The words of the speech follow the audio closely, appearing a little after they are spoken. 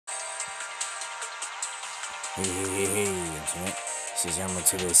Hey, Internet. This is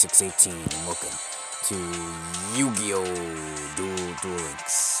Yamato618, and welcome to Yu-Gi-Oh! Duel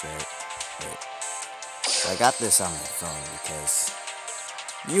Links. Right. So I got this on my phone because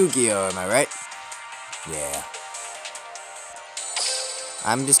Yu-Gi-Oh! Am I right? Yeah.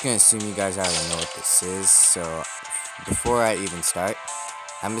 I'm just gonna assume you guys already know what this is, so before I even start,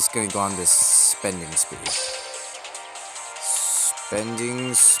 I'm just gonna go on this spending spree.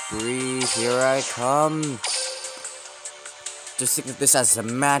 Spending spree, here I come. Just think of this as a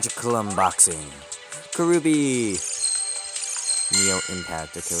magical unboxing. Karubi! Neo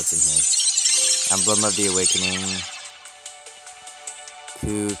Impact. Okay, what's in here? Emblem of the Awakening.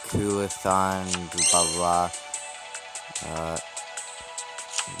 Kulathon, blah blah blah.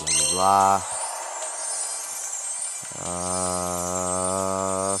 Blah blah.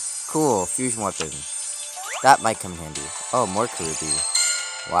 Cool. Fusion weapon. That might come handy. Oh, more Karubi.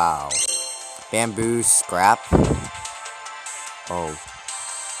 Wow. Bamboo scrap. Oh.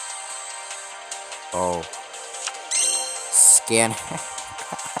 Scanner.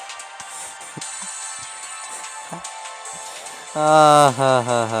 Oh,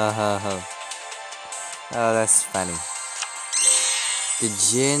 that's funny. The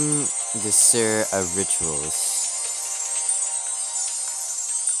Jin Desir of Rituals.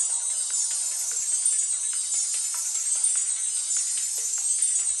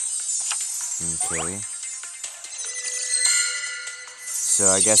 Okay. So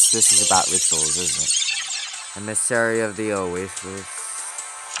I guess this is about rituals, isn't it? Emissary of the Oasis.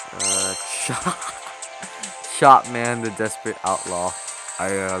 Chop Man, the Desperate Outlaw. I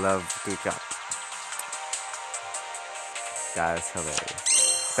love to chop. That is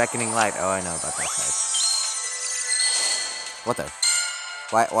hilarious. Beckoning Light. Oh, I know about that card. What the?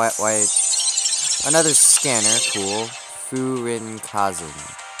 Why? Another scanner. Cool. Furin Kazum.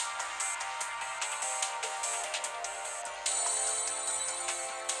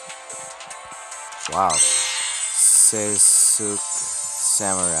 Wow. Seisuk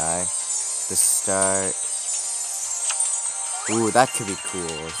Samurai. The start. Ooh, that could be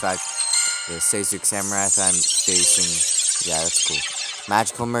cool. In fact, the Seisuk Samurai if I'm facing. Yeah, that's cool.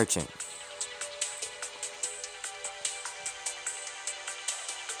 Magical Merchant.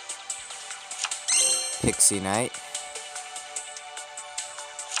 Pixie Knight.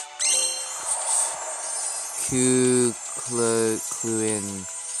 Kluin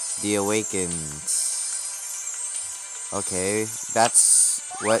the Awakens. Okay, that's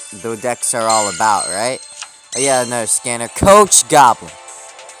what the decks are all about, right? Oh yeah, another scanner. Coach Goblin.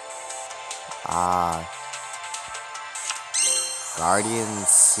 Guardian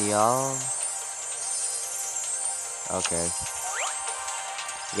Seal. Okay.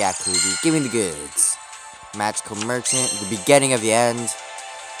 Yeah, Kubi, give me the goods. Magical Merchant, the beginning of the end.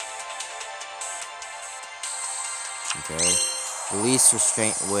 Okay. Release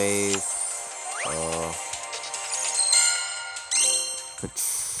Restraint Wave.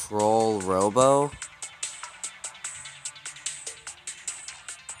 Patrol Robo.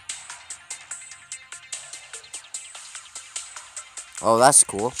 Oh, that's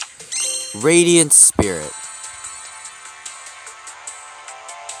cool. Radiant Spirit.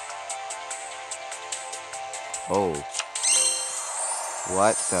 Oh.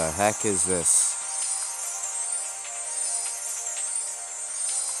 What the heck is this?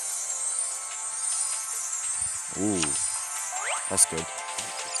 Ooh. That's good.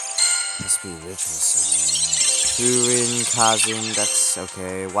 Must be ritual summon. Furin Kazum, that's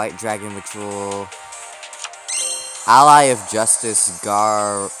okay. White Dragon Ritual. Ally of Justice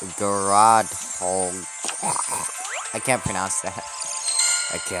Garad. I can't pronounce that.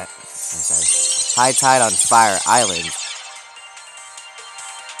 I can't. I'm sorry. High Tide on Fire Island.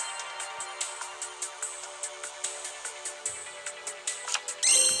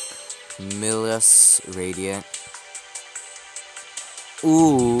 Millis Radiant.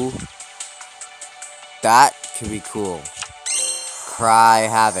 Ooh. That could be cool. Cry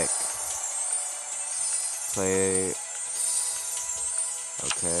Havoc. Play.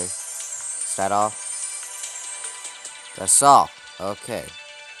 Okay. Is that all? That's all. Okay.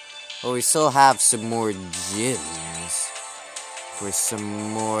 Well, we still have some more gems. For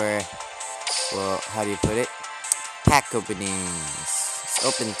some more. Well, how do you put it? Pack openings. Let's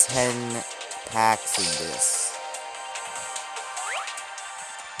open 10 packs of this.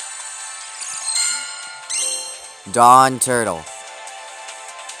 Dawn Turtle.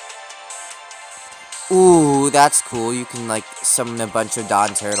 Ooh, that's cool. You can, like, summon a bunch of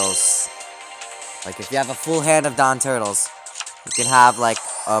Dawn Turtles. Like, if you have a full hand of Dawn Turtles, you can have, like,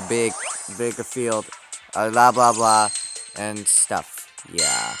 a bigger field, blah, blah, blah, and stuff.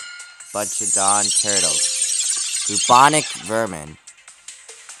 Yeah. Bunch of Dawn Turtles. Bubonic Vermin.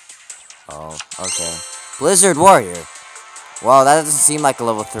 Oh, okay. Blizzard Warrior. Well, that doesn't seem like a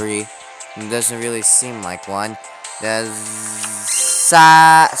level 3. It doesn't really seem like one. There's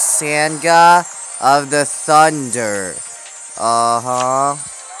Sanga of the Thunder. Uh-huh.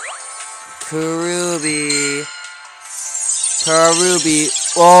 Karubi.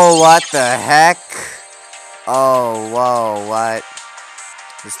 Oh, what the heck? Oh, whoa, what?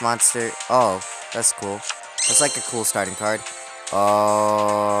 This monster. Oh, that's cool. That's like a cool starting card. Okay.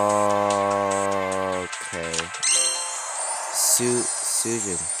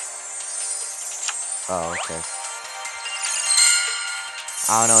 Sujin. Oh, okay.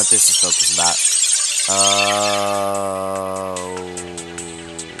 I don't know what this is focused about.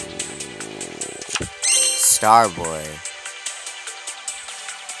 Starboy.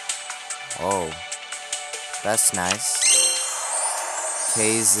 Oh. That's nice.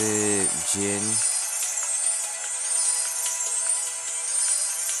 Jin.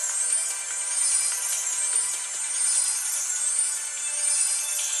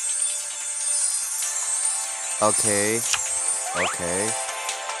 Okay.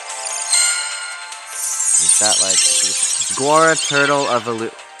 Is that like Gora Turtle of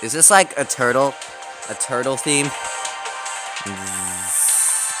Is this like a turtle? A turtle theme?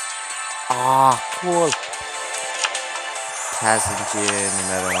 Ah, cool. Kazanjin,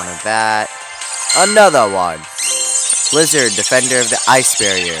 another one of that. Another one. Blizzard, defender of the ice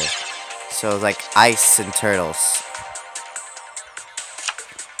barrier. So like ice and turtles.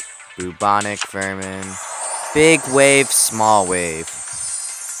 Bubonic Vermin. Big wave, small wave.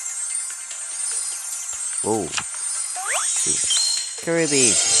 Whoa.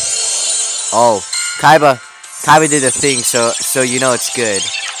 Kirby. Oh, Kaiba. Kaiba did a thing, so you know it's good.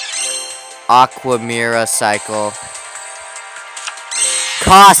 Aquamira cycle.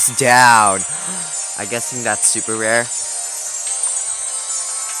 Cost down. I'm guessing that's super rare.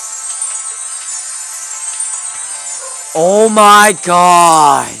 Oh my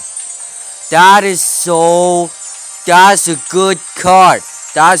god. That's a good card.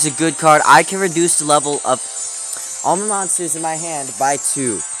 That's a good card. I can reduce the level of all my monsters in my hand by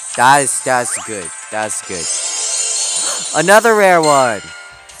 2. That's good. That's good. Another rare one.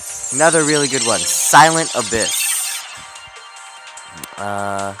 Another really good one. Silent Abyss.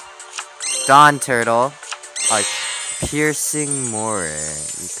 Dawn Turtle. Like Piercing More.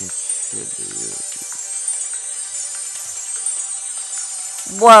 You contribute.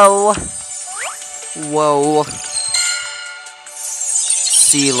 Whoa.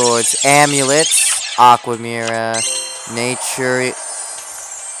 Sea Lords, Amulets, Aquamira, Nature.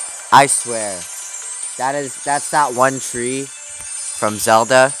 I swear, that's that one tree from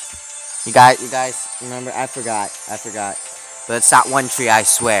Zelda. You guys remember? I forgot. But it's that one tree. I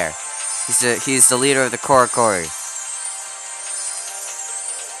swear, he's the leader of the Korokori.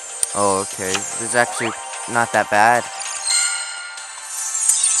 Oh, okay. This is actually not that bad.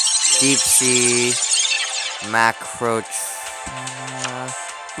 Deep Sea, Macro,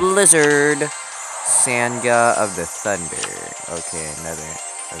 Blizzard, Sanga of the Thunder. Okay, another.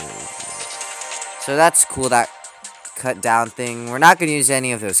 So that's cool, that cut down thing. We're not gonna use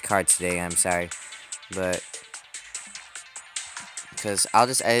any of those cards today, I'm sorry. But because I'll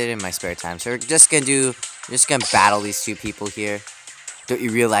just edit in my spare time. So we're just gonna battle these 2 people here. Don't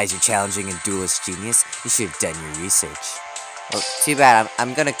you realize you're challenging a duelist genius? You should have done your research. Well, too bad.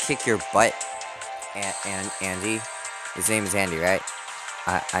 I'm gonna kick your butt, Andy. His name is Andy, right?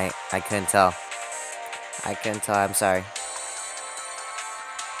 I couldn't tell. I'm sorry.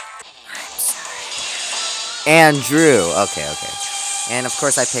 Andrew. Okay. And of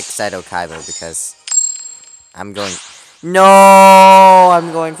course I picked Saito Kaiba because I'm going. No,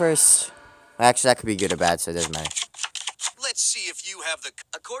 I'm going first. Actually, that could be good or bad, so it doesn't matter. Let's see if you have the.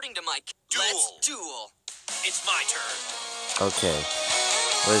 According to my. Let's duel. It's my turn. Okay,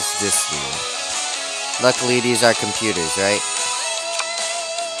 what does this do? Luckily, these are computers, right?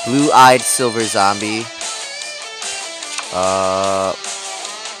 Blue-eyed silver zombie.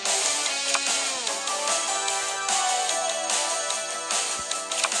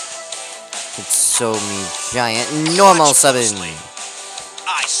 Hitsomi giant normal summon.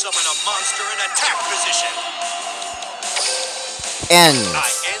 I summon a monster in attack position.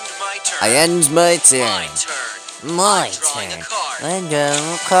 I end my turn. My turn. Let go,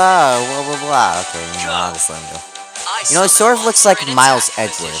 car, blah blah blah. Okay, I'll just let him go. You know, it sort of looks like Miles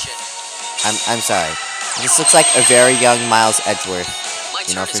Edgeworth. I'm sorry. This looks like a very young Miles Edgeworth.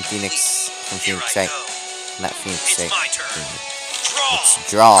 You know, from Phoenix, right? Not Phoenix, right? Let's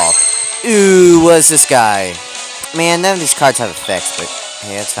draw. Ooh, what's this guy? Man, none of these cards have effects, but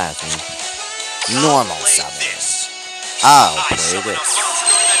hey, that's fine with me. Normal summon. I'll I play summon a this.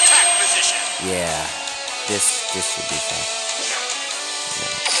 monster in attack position. Yeah, this should be fun.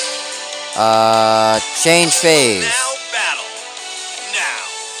 Change phase. Now battle. Now.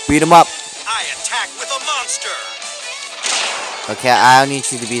 Beat him up. I attack with a monster. Okay, I need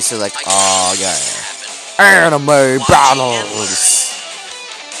you to be so like, oh yeah, anime battles.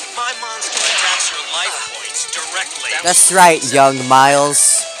 My monster attacks your life points directly. That's right, young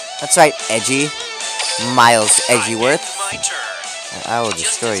Miles. That's right, Edgy. Miles Edgeworth. My turn. I will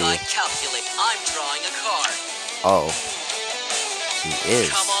destroy you. I calculate, I'm drawing a card. Oh. He is.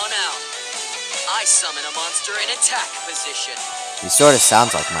 Come on out. I summon a monster in attack position. He sort of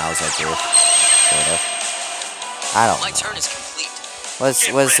sounds like Miles Edgeworth. Sort of. I don't know. My turn is complete. What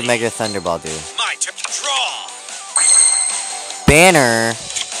does the Mega Thunderball do? My turn. Draw. Banner.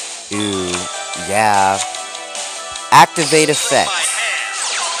 Ooh, yeah. Activate effect. My hand.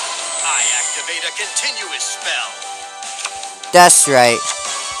 I activate a continuous spell. That's right.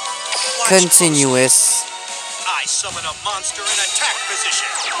 Watch Continuous. I summon a monster in attack position.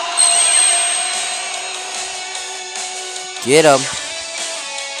 Get him.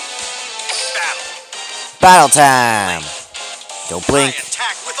 Battle. Battle time. Don't blink. I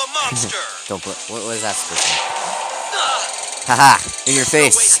attack with a monster. Don't blink. What was that supposed to mean? Haha, in your No way I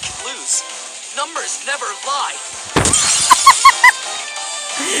face. can lose. Numbers never lie.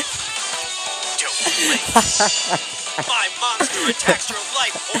 Don't blink. My monster attacks your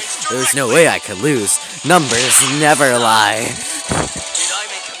life points directly. There's no way I could lose. Numbers never lie. Did I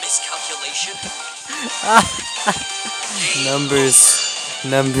make a miscalculation?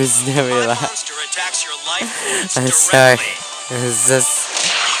 Numbers never My lie. monster attacks your life points I'm directly. sorry.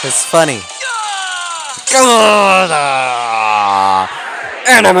 It's funny.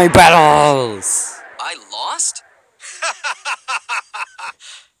 Anime battles. I lost?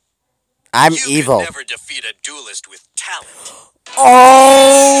 I'm You evil. could never defeat a duelist with talent.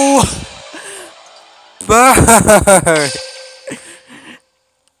 Oh! Burn!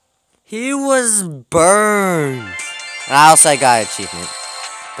 He was burned. And I also got an achievement.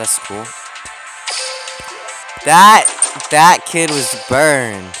 That's cool. That kid was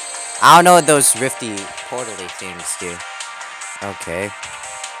burned. I don't know what those rifty portally things do. Okay.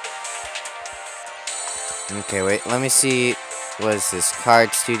 Okay, wait. Let me see. What is this?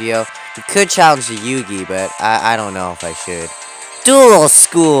 Card Studio. You could challenge the Yugi, but I don't know if I should. Duel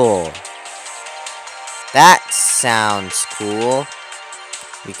School! That sounds cool.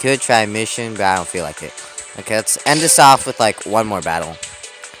 We could try mission, but I don't feel like it. Okay, let's end this off with, like, one more battle.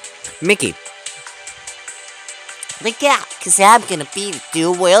 Mickey. Look out, because I'm going to be the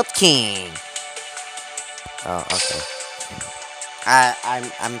Duel World King. Oh, okay.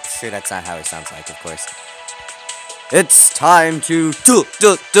 I'm sure that's not how it sounds like, of course. It's time to duel.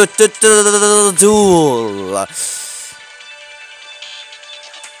 Duel.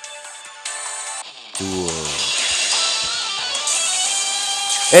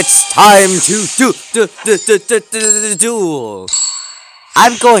 It's time to duel.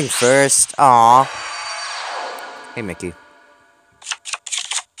 I'm going first. Aw. Hey, Mickey.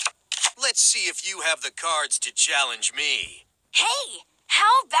 Let's see if you have the cards to challenge me. Hey,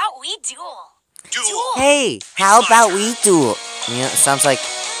 how about we duel? Duel. Hey, how about we duel? You know, it sounds like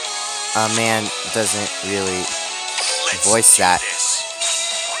a man doesn't really Let's voice do that. this.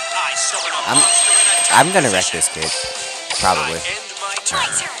 I summon a I'm- monster in attack I'm gonna wreck position. this kid. I Probably. end my My turn.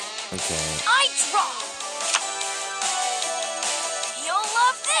 turn. Okay. I draw. You'll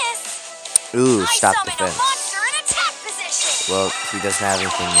love this. Ooh, I stop summon defense. a monster in attack position. Well, he doesn't have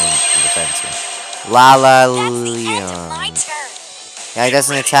anything in defense here. La La That's the end of my Leon. turn. Yeah, he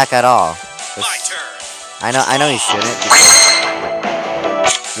doesn't attack at all. My turn. I know he shouldn't.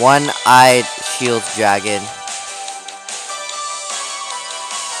 Because one-eyed shield dragon.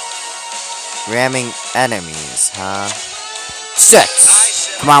 Ramming enemies, huh?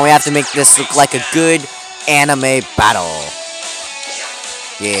 Six! Come on, we have to make this look like a good anime battle.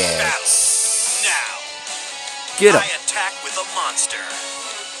 Yeah. Now. Get him. I attack with a monster.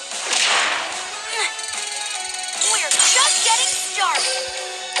 We're just getting started.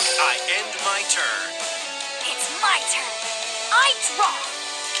 I end my turn. It's my turn. I draw.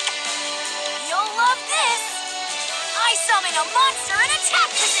 You'll love this. I summon a monster in attack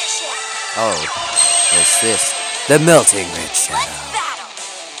position. Oh, what's this? The melting red Let's shadow. battle.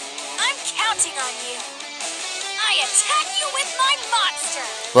 I'm counting on you. I attack you with my monster.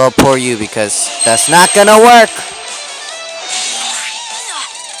 Well, poor you, because that's not gonna work.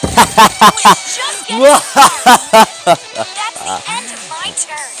 We're just getting started. That's the end of my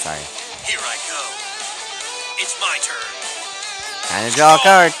turn. Sorry. Here I go. It's my turn. Time to draw a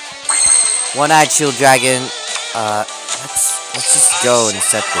card. One-eyed shield dragon. Let's just go and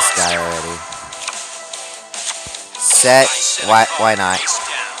set this guy already. Set. Why not?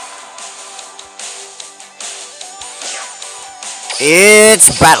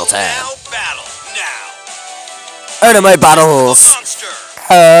 It's battle time. Now battle. Now. Enemy battles. Monster.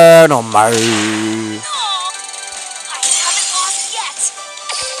 Enemy. Aw, I haven't lost yet.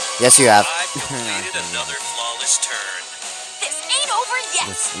 Yes, you have. I've completed another flawless turn. This ain't over yet.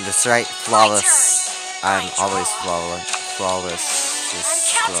 That's right. Flawless. I'm always flawless. Flawless. I'm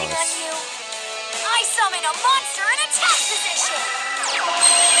Just counting on flawless. you. I summon a monster in attack position.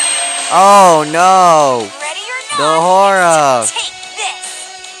 Oh no! Ready or not, The horror. take this.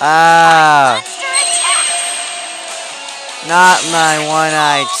 Ah! Monster attack. Not my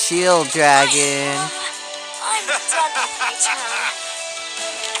one-eyed shield dragon. I'm done with my turn.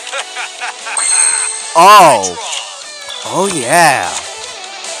 Oh! Oh yeah!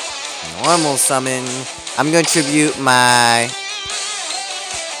 Normal summon. I'm gonna tribute my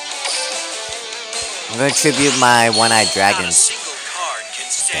one-eyed Not a dragons. single card can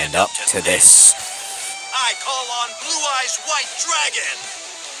Stand up to this. I call on Blue Eyes White Dragon.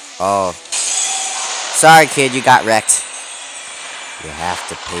 Oh. Sorry, kid, you got wrecked. You have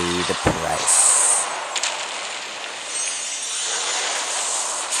to pay the price.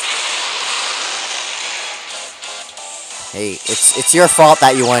 Hey, it's your fault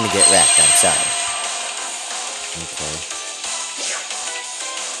that you wanted to get wrecked. I'm sorry. Okay.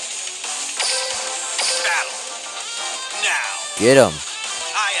 Battle. Now. Get him.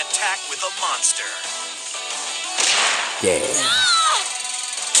 I attack with a monster. Yeah.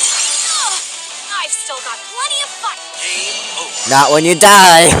 I've still got plenty of fun. Game over. Not when you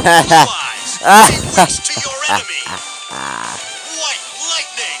die. Blue Eyes. Race to your enemy. White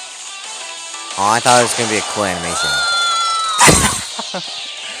Lightning. Oh, I thought it was gonna be a cool animation.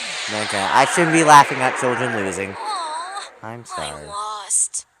 Okay, I shouldn't be laughing at children losing. Aw, I'm I sorry.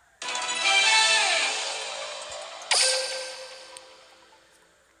 lost.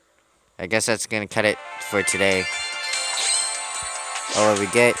 I guess that's gonna cut it for today. Oh, what we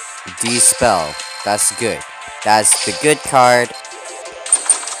get? Dispel. That's good. That's the good card.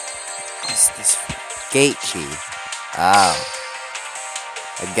 What's this? Gate key. Oh.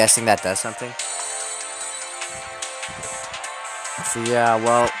 I'm guessing that does something. So yeah,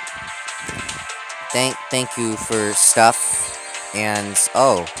 well, thank you for stuff, and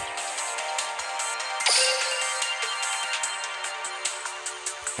oh.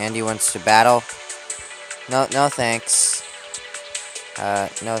 Andy wants to battle. No thanks.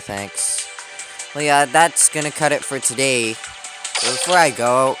 No thanks. Well, yeah, that's gonna cut it for today. But before I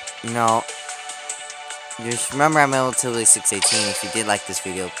go, just remember I'm Ep.1 618. If you did like this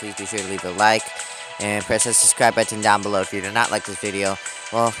video, please be sure to leave a like and press the subscribe button down below. If you do not like this video,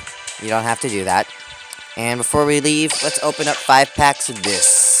 well, you don't have to do that. And before we leave, let's open up 5 packs of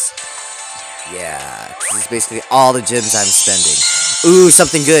this. Yeah, this is basically all the gems I'm spending. Ooh,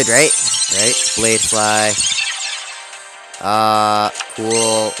 something good, right? Blade Fly.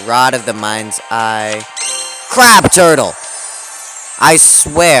 Cool. Rod of the Mind's Eye. Crab Turtle! I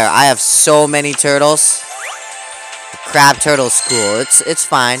swear, I have so many turtles. Crab Turtle's cool. It's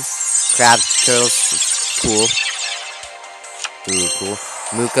fine. Crab Turtle's cool. Ooh, cool.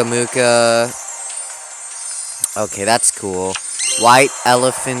 Muka. Okay, that's cool. White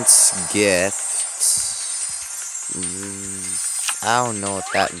Elephant's Gift. I don't know what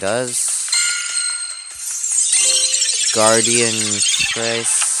that does. Guardian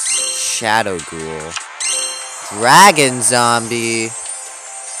Trace. Shadow Ghoul. Dragon Zombie.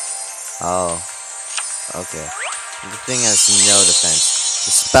 Oh. Okay. The thing has no defense.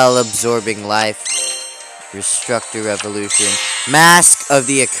 The Spell Absorbing Life. Destructor Revolution. Mask of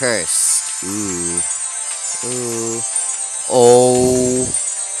the Accursed. Ooh. Oh.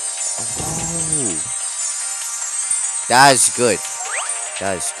 That is good.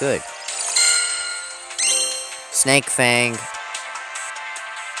 Snake Fang.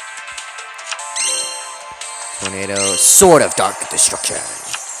 Tornado. Sword of Dark Destruction.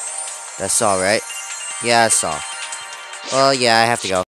 That's all, right? Yeah, that's all. Well, yeah, I have to go.